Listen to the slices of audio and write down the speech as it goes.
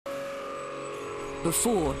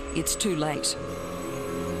before it's too late.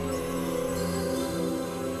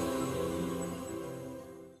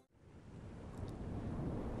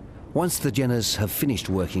 Once the Jenners have finished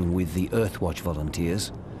working with the Earthwatch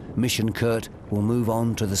volunteers, Mission Kurt will move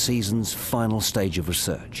on to the season's final stage of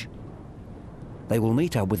research. They will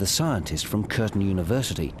meet up with a scientist from Curtin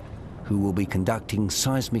University who will be conducting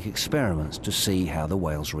seismic experiments to see how the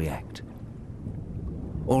whales react.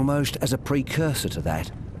 Almost as a precursor to that,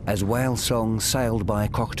 as WhaleSong sailed by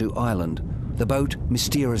Cockatoo Island, the boat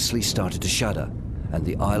mysteriously started to shudder and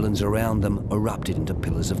the islands around them erupted into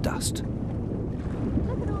pillars of dust.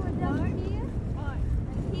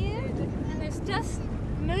 Just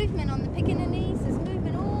movement on the Pickaninnies, there's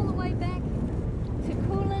movement all the way back to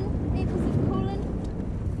Coolin, Naples of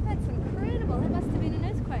Coolin. That's incredible. That must have been an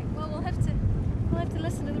earthquake. Well, we'll have to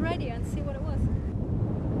listen to the radio and see what it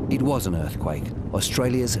was. It was an earthquake,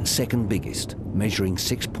 Australia's second biggest, measuring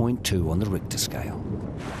 6.2 on the Richter scale.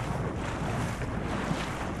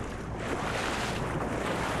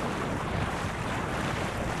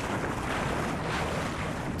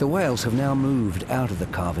 The whales have now moved out of the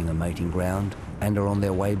calving and mating ground and are on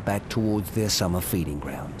their way back towards their summer feeding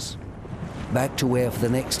grounds. Back to where for the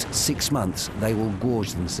next 6 months they will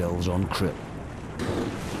gorge themselves on krill.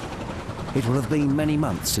 It will have been many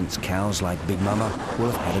months since cows like Big Mama will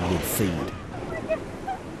have had a good feed.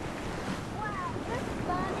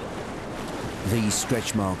 These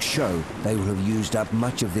stretch marks show they will have used up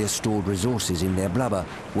much of their stored resources in their blubber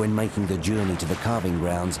when making the journey to the calving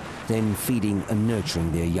grounds, then feeding and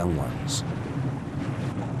nurturing their young ones.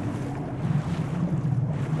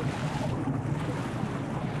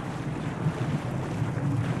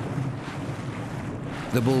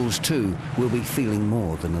 The bulls, too, will be feeling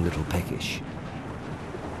more than a little peckish.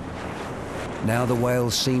 Now the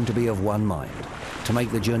whales seem to be of one mind, to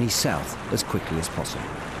make the journey south as quickly as possible.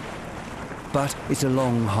 But it's a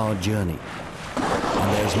long, hard journey.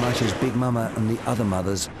 And as much as Big Mama and the other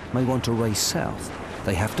mothers may want to race south,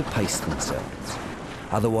 they have to pace themselves.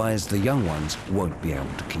 Otherwise, the young ones won't be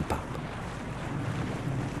able to keep up.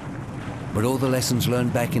 But all the lessons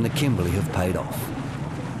learned back in the Kimberley have paid off.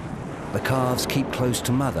 The calves keep close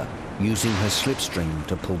to mother, using her slipstream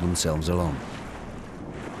to pull themselves along.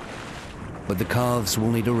 But the calves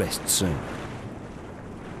will need a rest soon.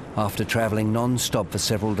 After travelling non-stop for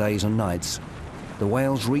several days and nights, the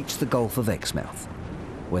whales reach the Gulf of Exmouth,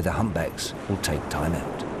 where the humpbacks will take time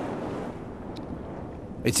out.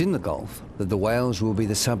 It's in the Gulf that the whales will be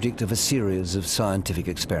the subject of a series of scientific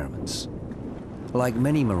experiments. Like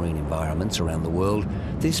many marine environments around the world,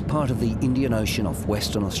 this part of the Indian Ocean off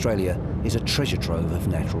Western Australia is a treasure trove of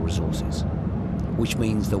natural resources, which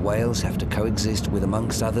means the whales have to coexist with,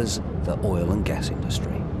 amongst others, the oil and gas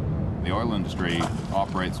industry. The oil industry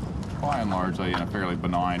operates by and largely in a fairly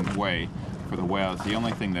benign way for the whales. The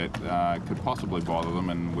only thing that could possibly bother them,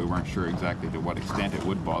 and we weren't sure exactly to what extent it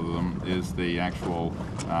would bother them, is the actual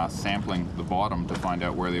sampling the bottom to find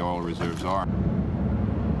out where the oil reserves are.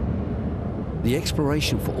 The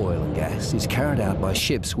exploration for oil and gas is carried out by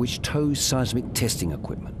ships which tow seismic testing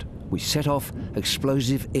equipment, which set off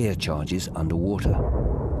explosive air charges underwater.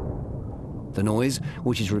 The noise,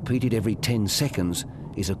 which is repeated every 10 seconds,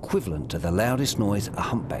 is equivalent to the loudest noise a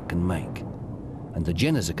humpback can make. And the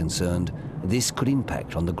Jenners are concerned this could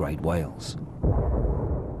impact on the great whales.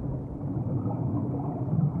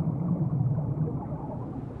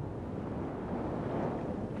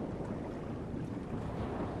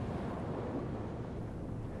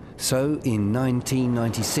 So, in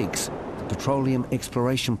 1996, the Petroleum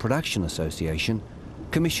Exploration Production Association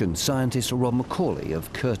commissioned scientist Rob Macaulay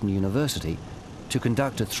of Curtin University to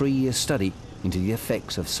conduct a 3-year study into the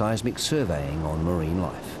effects of seismic surveying on marine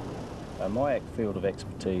life. My field of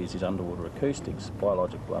expertise is underwater acoustics,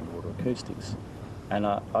 biological underwater acoustics, and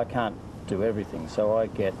I can't do everything, so I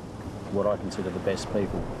get what I consider the best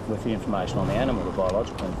people with the information on the animal, the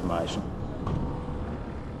biological information.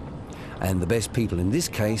 And the best people in this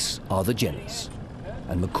case are the Jenners,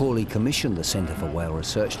 and Macaulay commissioned the Centre for Whale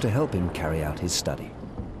Research to help him carry out his study.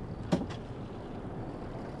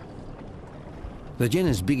 The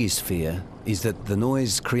Jenners' biggest fear is that the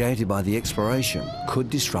noise created by the exploration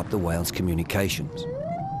could disrupt the whales' communications.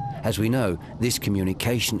 As we know, this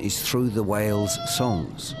communication is through the whales'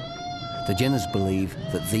 songs. The Jenners believe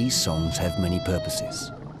that these songs have many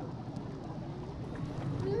purposes.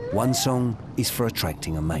 One song is for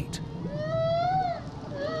attracting a mate.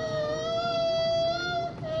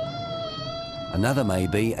 Another may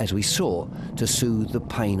be, as we saw, to soothe the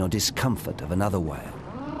pain or discomfort of another whale.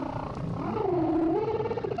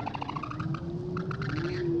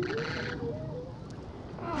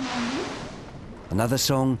 Another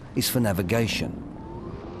song is for navigation,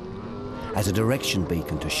 as a direction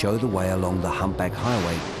beacon to show the way along the humpback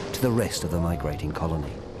highway to the rest of the migrating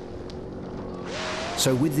colony.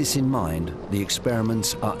 So with this in mind, the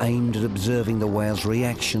experiments are aimed at observing the whale's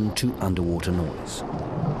reaction to underwater noise.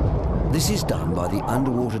 This is done by the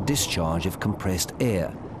underwater discharge of compressed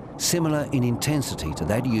air, similar in intensity to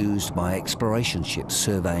that used by exploration ships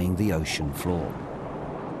surveying the ocean floor.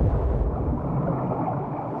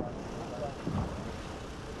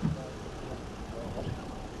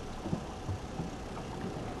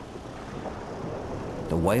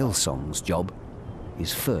 The WhaleSong's job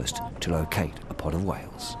is first to locate a pod of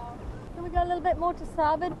whales. Can we go a little bit more to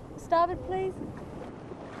starboard? Starboard, please.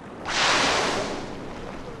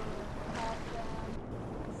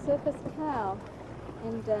 Surface cow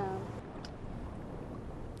and down.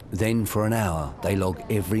 Then for an hour, they log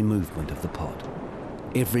every movement of the pod.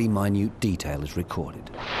 Every minute detail is recorded.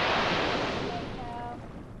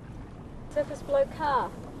 Surface below car.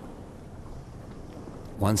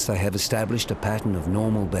 Once they have established a pattern of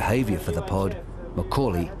normal behaviour for the pod,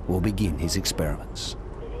 Macaulay will begin his experiments.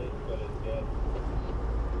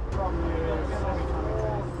 We're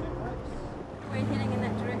heading in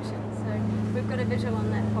that direction, so we've got a visual on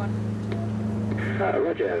that pod.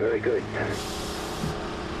 Roger, very good.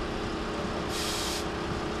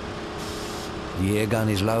 The air gun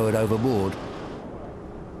is lowered overboard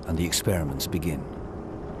and the experiments begin.